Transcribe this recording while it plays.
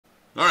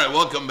All right,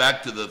 welcome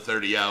back to the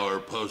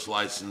 30-hour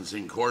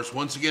post-licensing course.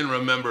 Once again,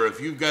 remember,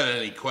 if you've got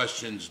any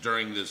questions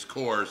during this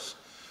course,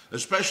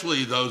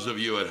 especially those of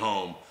you at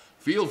home,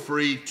 feel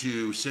free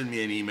to send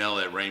me an email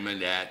at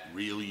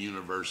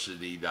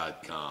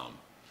raymond@realuniversity.com.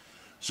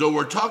 So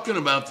we're talking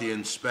about the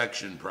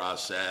inspection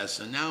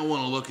process, and now I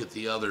want to look at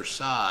the other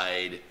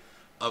side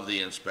of the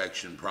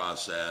inspection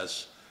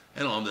process,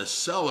 and on the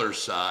seller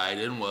side,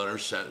 and what are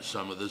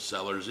some of the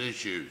seller's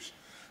issues.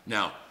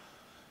 Now,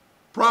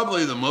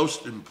 probably the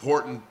most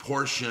important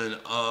portion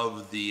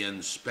of the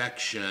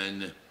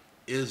inspection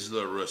is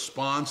the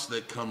response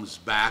that comes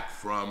back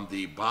from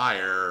the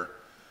buyer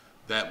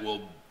that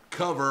will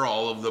cover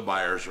all of the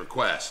buyer's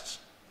requests.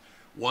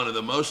 One of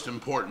the most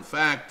important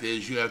facts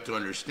is you have to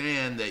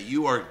understand that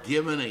you are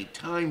given a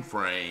time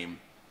frame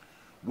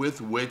with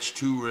which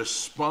to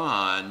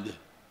respond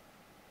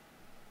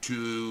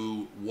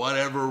to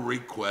whatever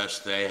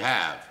request they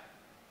have.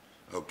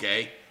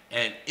 Okay?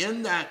 And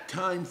in that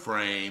time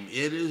frame,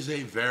 it is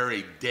a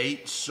very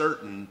date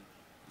certain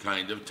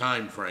kind of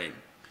time frame.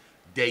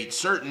 Date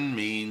certain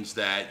means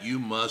that you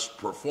must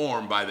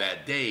perform by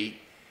that date,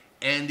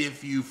 and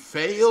if you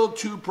fail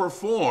to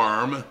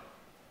perform,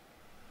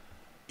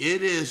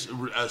 it is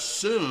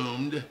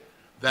assumed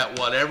that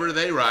whatever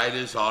they write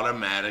is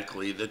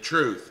automatically the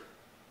truth.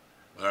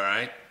 All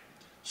right?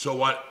 So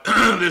what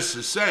this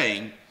is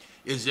saying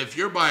is if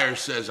your buyer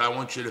says, I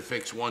want you to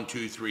fix 1,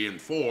 2, 3,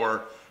 and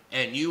 4,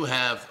 and you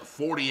have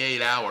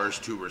 48 hours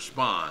to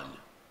respond,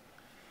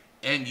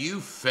 and you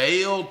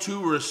fail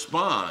to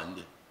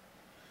respond,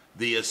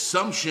 the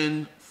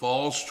assumption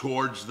falls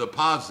towards the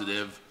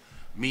positive,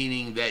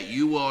 meaning that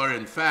you are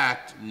in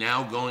fact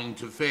now going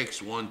to fix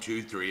 1,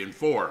 2, 3, and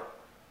 4.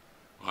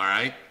 All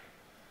right?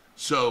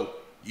 So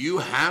you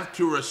have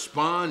to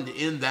respond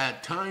in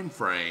that time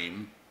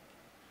frame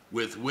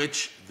with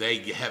which they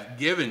have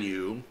given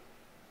you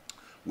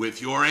with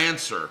your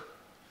answer.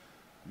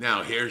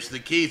 Now, here's the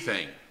key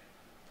thing.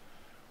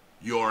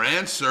 Your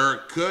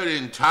answer could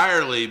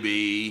entirely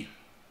be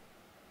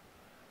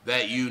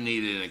that you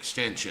need an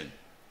extension.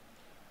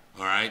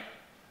 All right?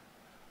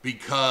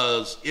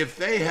 Because if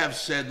they have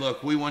said,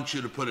 look, we want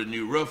you to put a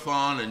new roof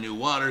on, a new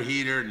water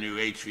heater, a new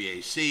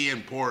HVAC,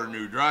 and pour a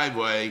new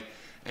driveway,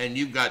 and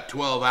you've got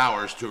 12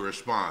 hours to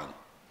respond,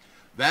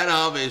 that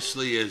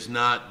obviously is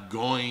not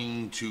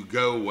going to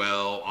go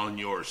well on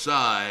your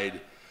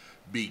side,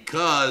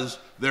 because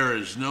there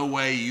is no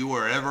way you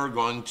are ever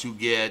going to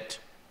get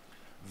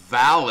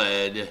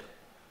valid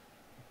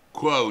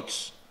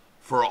quotes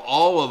for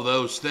all of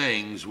those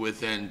things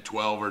within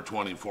 12 or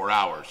 24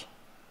 hours.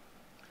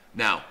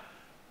 Now,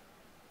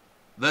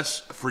 let's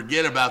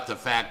forget about the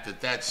fact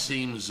that that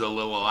seems a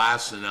little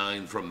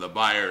asinine from the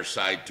buyer's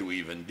side to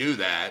even do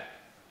that,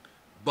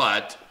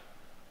 but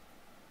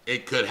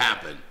it could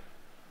happen.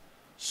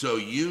 So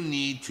you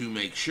need to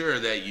make sure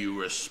that you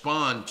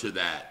respond to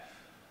that.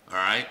 All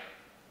right?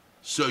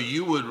 So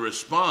you would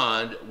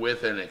respond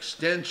with an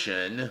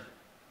extension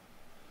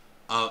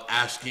of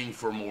asking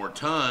for more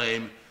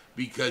time,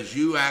 because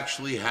you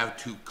actually have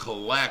to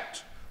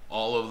collect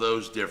all of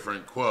those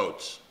different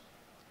quotes.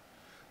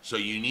 So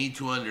you need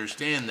to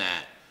understand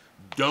that.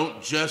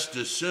 Don't just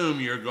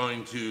assume you're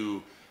going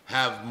to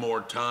have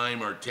more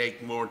time or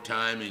take more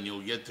time and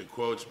you'll get the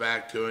quotes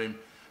back to him,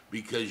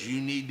 because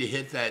you need to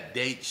hit that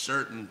date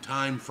certain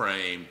time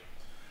frame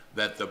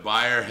that the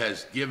buyer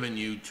has given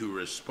you to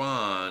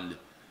respond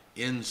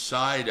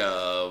inside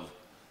of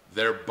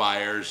their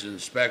buyer's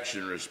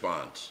inspection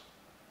response.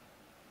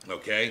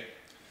 Okay?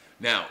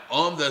 Now,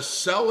 on the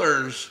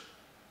seller's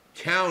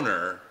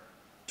counter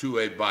to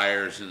a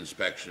buyer's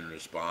inspection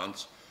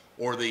response,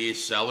 or the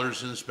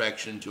seller's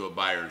inspection to a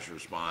buyer's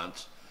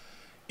response,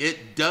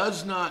 it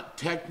does not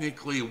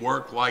technically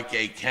work like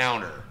a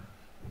counter,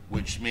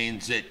 which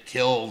means it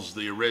kills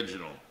the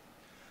original.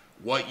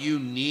 What you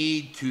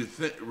need to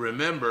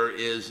remember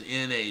is,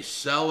 in a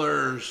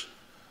seller's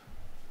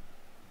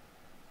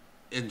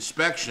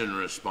inspection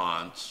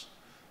response,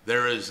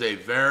 there is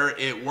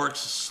it works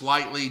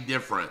slightly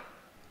different.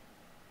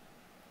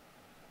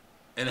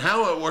 And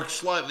how it works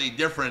slightly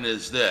different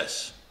is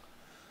this.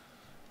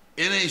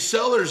 In a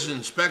seller's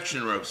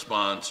inspection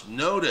response,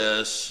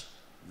 notice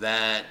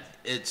that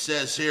it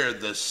says here,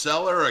 the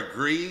seller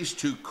agrees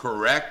to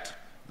correct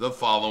the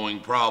following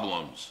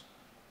problems.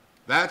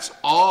 That's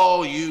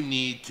all you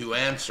need to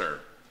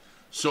answer.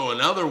 So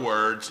in other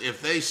words, if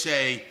they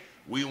say,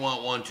 we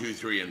want 1, 2,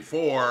 3, and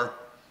 4,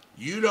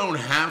 you don't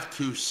have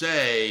to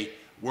say,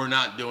 we're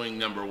not doing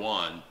number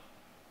 1.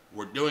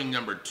 We're doing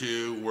number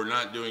 2. We're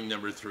not doing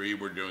number 3.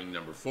 We're doing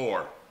number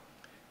 4.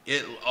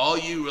 All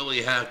you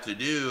really have to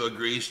do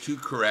agrees to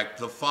correct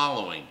the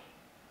following.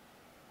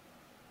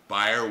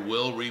 Buyer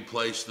will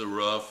replace the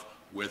roof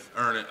with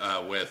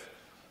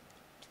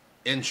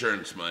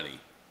insurance money.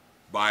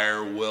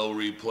 Buyer will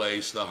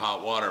replace the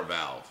hot water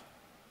valve.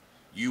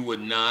 You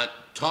would not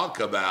talk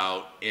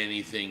about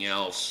anything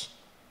else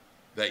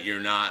that you're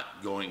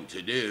not going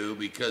to do,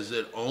 because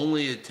it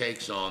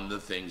takes on the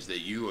things that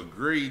you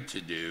agreed to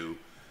do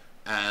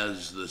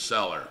as the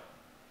seller.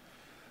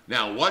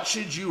 Now, what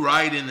should you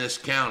write in this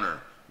counter?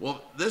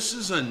 Well, this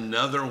is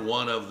another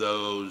one of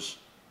those,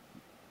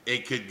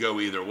 it could go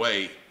either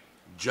way,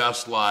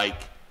 just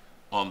like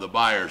on the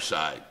buyer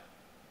side.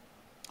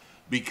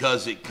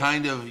 Because it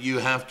kind of, you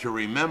have to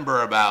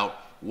remember about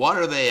what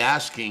are they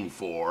asking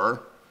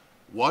for?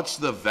 What's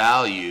the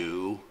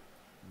value?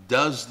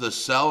 Does the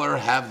seller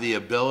have the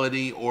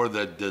ability or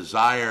the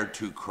desire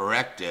to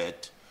correct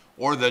it,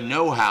 or the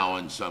know-how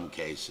in some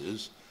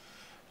cases?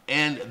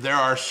 And there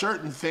are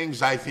certain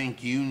things I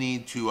think you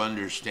need to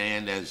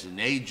understand as an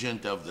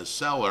agent of the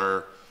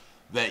seller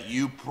that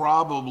you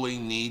probably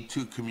need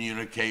to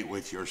communicate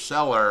with your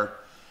seller.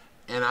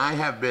 And I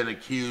have been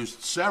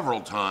accused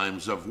several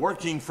times of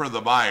working for the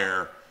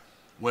buyer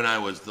when I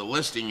was the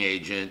listing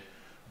agent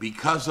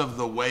because of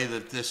the way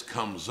that this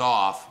comes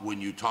off when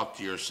you talk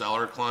to your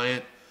seller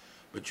client,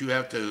 but you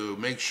have to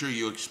make sure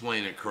you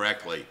explain it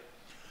correctly.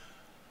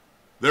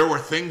 There were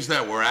things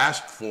that were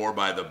asked for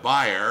by the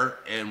buyer,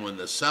 and when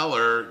the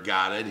seller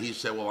got it, he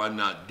said, well, I'm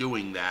not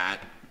doing that.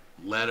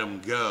 Let him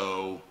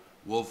go.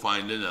 We'll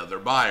find another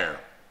buyer.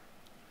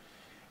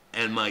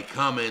 And my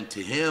comment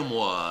to him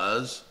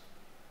was,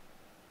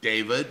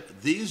 David,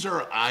 these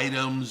are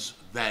items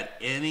that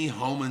any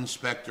home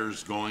inspector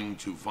is going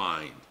to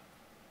find.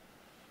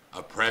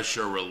 A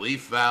pressure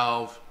relief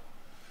valve.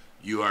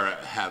 You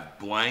have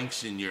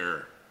blanks in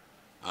your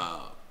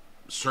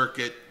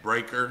circuit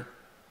breaker.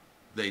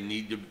 They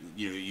need to,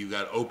 you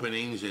got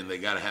openings and they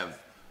got to have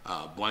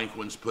blank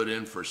ones put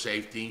in for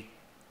safety.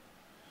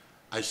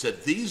 I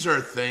said, these are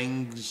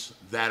things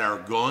that are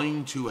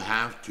going to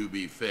have to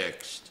be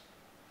fixed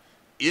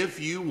if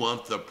you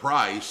want the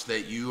price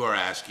that you are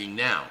asking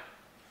now.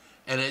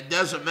 And it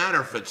doesn't matter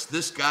if it's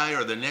this guy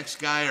or the next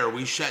guy, or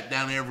we shut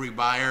down every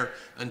buyer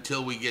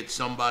until we get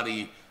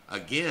somebody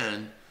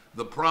again.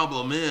 The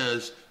problem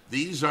is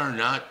these are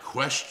not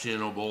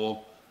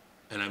questionable,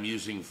 and I'm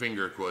using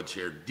finger quotes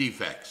here,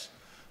 defects.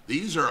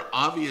 These are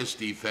obvious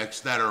defects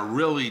that are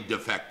really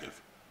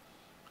defective.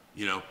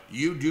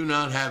 You do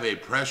not have a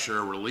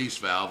pressure release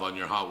valve on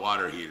your hot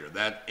water heater.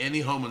 That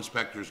any home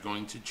inspector is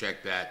going to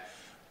check that.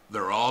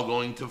 They're all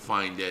going to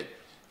find it,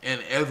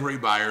 and every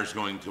buyer is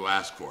going to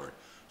ask for it.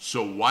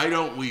 So why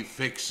don't we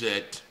fix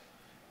it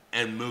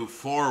and move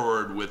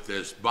forward with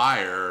this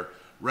buyer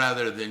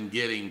rather than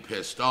getting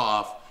pissed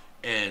off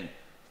and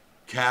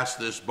cast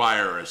this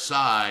buyer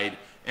aside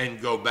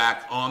and go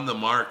back on the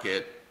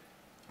market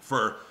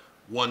for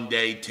 1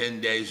 day, 10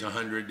 days,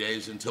 100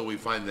 days until we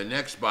find the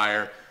next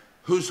buyer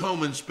whose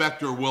home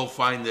inspector will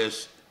find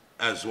this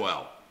as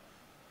well.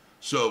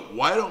 So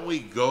why don't we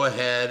go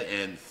ahead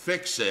and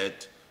fix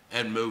it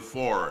and move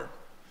forward?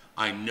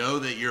 I know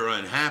that you're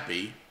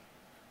unhappy,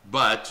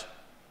 but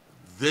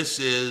this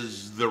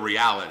is the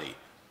reality.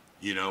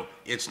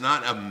 It's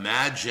not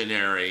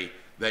imaginary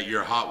that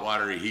your hot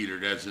water heater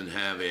doesn't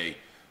have a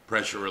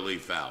pressure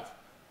relief valve.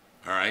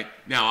 All right.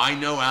 Now, I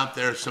know out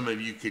there some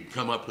of you could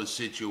come up with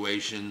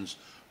situations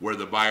where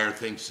the buyer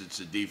thinks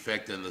it's a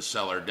defect and the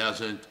seller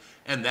doesn't,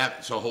 and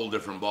that's a whole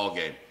different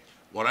ballgame.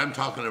 What I'm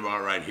talking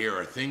about right here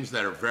are things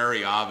that are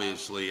very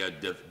obviously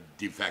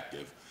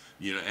defective.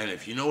 And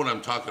if you know what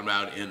I'm talking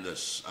about in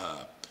this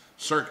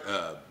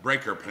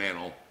breaker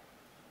panel,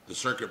 the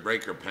circuit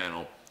breaker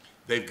panel,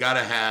 they've got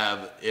to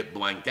have it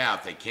blanked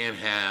out. They can't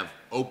have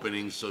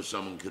openings so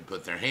someone could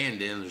put their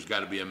hand in. There's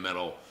got to be a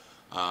metal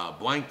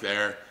blank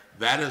there.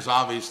 That is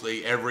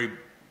obviously every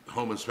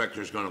home inspector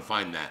is going to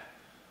find that.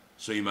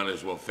 So you might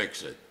as well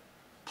fix it.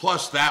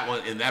 Plus that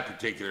one, in that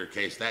particular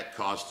case, that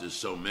cost is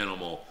so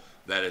minimal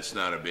that it's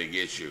not a big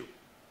issue.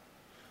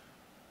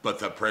 But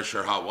the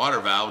pressure hot water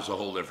valve is a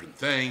whole different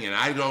thing, and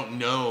I don't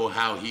know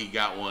how he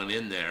got one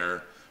in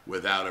there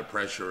without a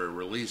pressure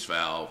release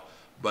valve,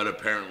 but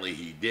apparently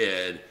he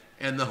did,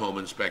 and the home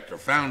inspector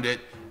found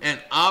it, and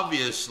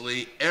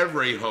obviously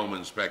every home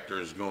inspector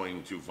is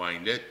going to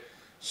find it.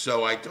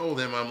 So I told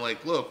him, I'm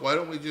like, look, why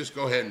don't we just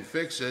go ahead and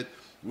fix it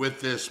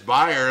with this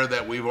buyer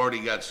that we've already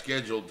got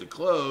scheduled to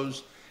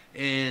close?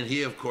 And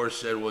he, of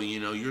course, said, well,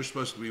 you're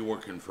supposed to be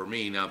working for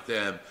me, not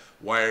them.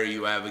 Why are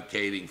you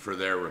advocating for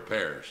their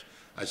repairs?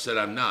 I said,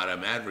 I'm not.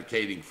 I'm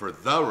advocating for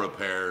the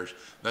repairs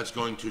that's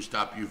going to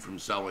stop you from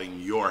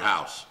selling your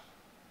house.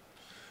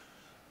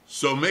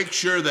 So make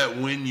sure that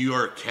when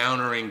you're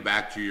countering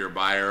back to your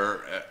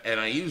buyer, and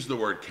I use the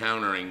word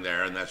countering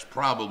there, and that's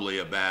probably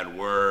a bad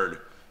word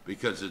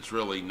because it's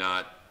really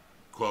not,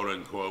 quote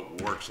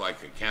unquote, works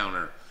like a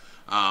counter.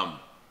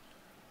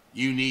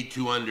 You need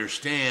to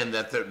understand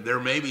that there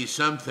may be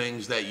some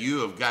things that you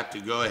have got to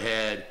go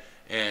ahead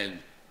and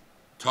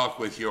talk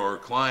with your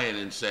client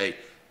and say,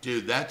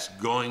 dude, that's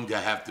going to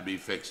have to be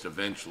fixed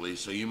eventually,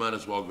 so you might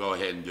as well go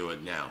ahead and do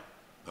it now,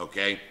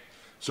 okay?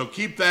 So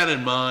keep that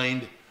in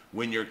mind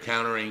when you're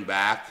countering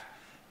back,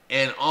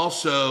 and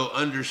also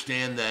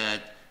understand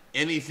that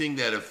anything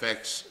that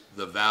affects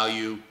the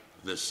value,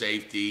 the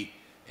safety,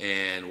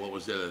 and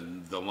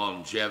the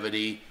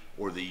longevity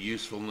or the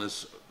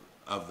usefulness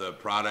of the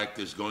product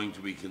is going to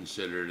be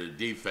considered a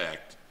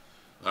defect.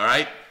 All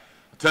right?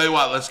 I'll tell you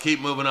what, let's keep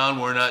moving on.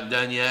 We're not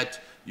done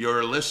yet.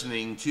 You're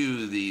listening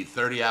to the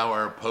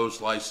 30-hour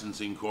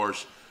post-licensing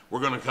course.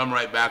 We're going to come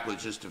right back with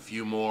just a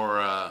few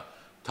more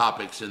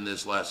topics in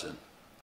this lesson.